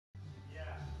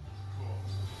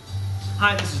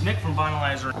Hi, this is Nick from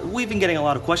Vinylizer. We've been getting a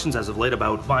lot of questions as of late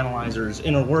about Vinylizer's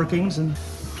inner workings, and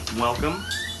welcome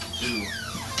to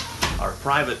our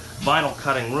private vinyl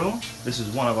cutting room. This is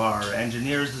one of our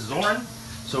engineers, this is Oren.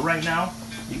 So right now,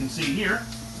 you can see here,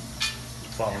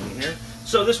 follow me here.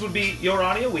 So this would be your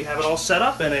audio. We have it all set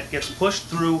up and it gets pushed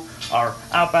through our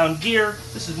outbound gear.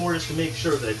 This is more just to make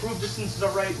sure that groove distances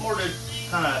are right, more to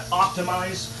kind of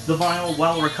optimize the vinyl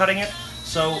while we're cutting it.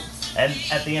 So, and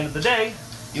at the end of the day,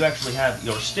 you actually have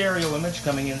your stereo image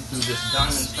coming in through this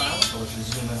diamond style. So let's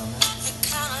just zoom in on that.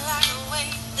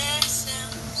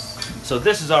 So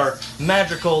this is our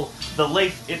magical, the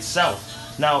lathe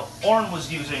itself. Now, Oren was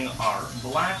using our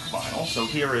black vinyl, so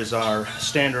here is our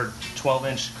standard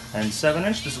 12-inch and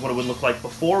 7-inch. This is what it would look like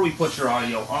before we put your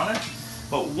audio on it.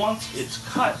 But once it's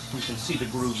cut, you can see the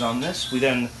grooves on this. We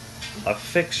then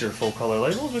affix your full color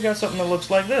labels. We got something that looks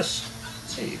like this.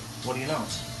 Hey, what do you know?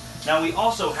 Now we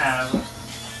also have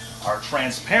our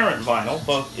transparent vinyl,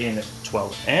 both in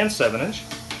 12 and 7-inch.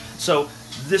 So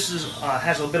this is,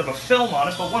 has a bit of a film on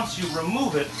it, but once you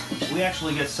remove it, we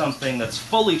actually get something that's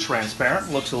fully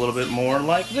transparent. Looks a little bit more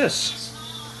like this.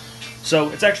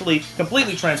 So it's actually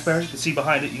completely transparent. You can see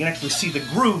behind it. You can actually see the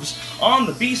grooves on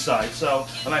the B side. So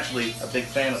I'm actually a big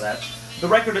fan of that. The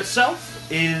record itself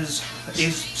is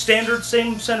standard,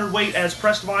 same centered weight as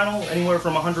pressed vinyl, anywhere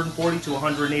from 140 to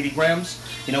 180 grams.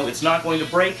 You know, it's not going to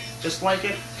break just like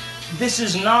it. This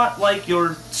is not like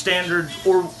your standard,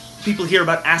 or people hear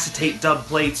about acetate dub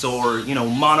plates or, you know,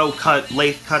 mono cut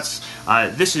lathe cuts.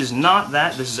 This is not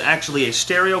that. This is actually a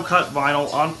stereo cut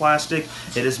vinyl on plastic.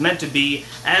 It is meant to be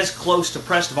as close to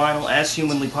pressed vinyl as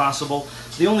humanly possible.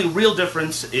 The only real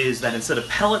difference is that instead of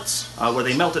pellets, where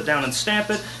they melt it down and stamp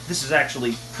it, this is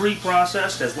actually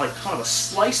pre-processed as like kind of a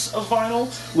slice of vinyl,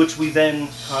 which we then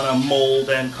kind of mold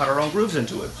and cut our own grooves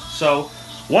into it. So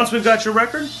once we've got your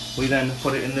record, we then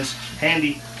put it in this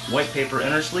handy white paper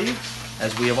inner sleeve,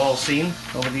 as we have all seen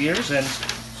over the years, and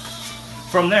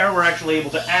from there we're actually able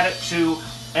to add it to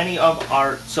any of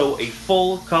our, so a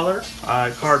full color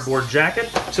cardboard jacket.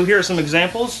 So here are some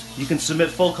examples. You can submit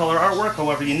full color artwork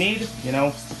however you need. You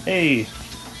know, hey,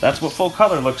 that's what full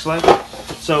color looks like.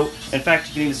 So in fact,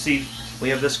 you can even see we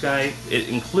have this guy. It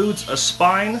includes a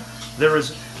spine. There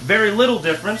is very little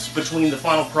difference between the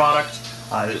final product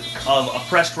of a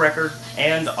pressed record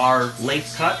and our lathe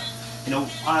cut. You know,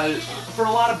 for a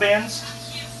lot of bands,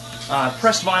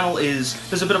 pressed vinyl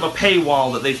there's a bit of a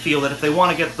paywall that they feel that if they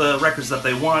want to get the records that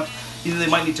they want, either they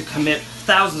might need to commit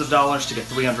thousands of dollars to get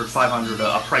 300, 500,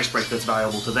 a price break that's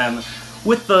valuable to them.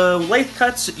 With the lathe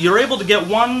cuts, you're able to get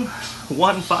 1,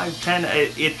 5, 10.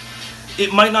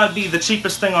 It might not be the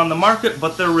cheapest thing on the market,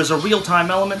 but there is a real-time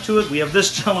element to it. We have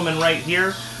this gentleman right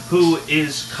here who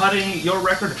is cutting your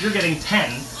record. If you're getting 10,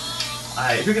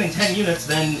 units,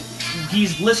 then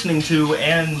he's listening to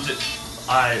and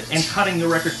cutting your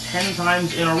record 10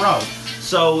 times in a row.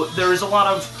 So there's a lot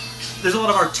of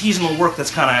artisanal work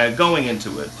that's kind of going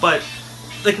into it. But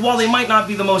like, while they might not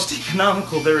be the most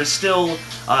economical, there is still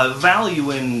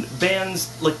value in bands,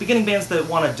 like beginning bands that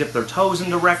want to dip their toes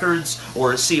into records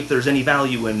or see if there's any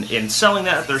value in selling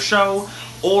that at their show.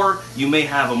 Or you may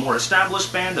have a more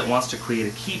established band that wants to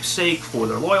create a keepsake for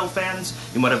their loyal fans.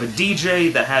 You might have a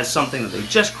DJ that has something that they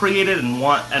just created and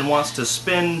wants to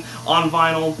spin on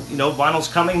vinyl. You know, vinyl's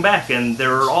coming back, and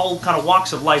there are all kind of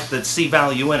walks of life that see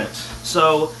value in it.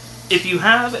 So if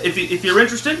you're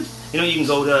interested, you know, you can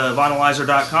go to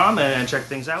vinylizer.com and check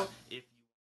things out.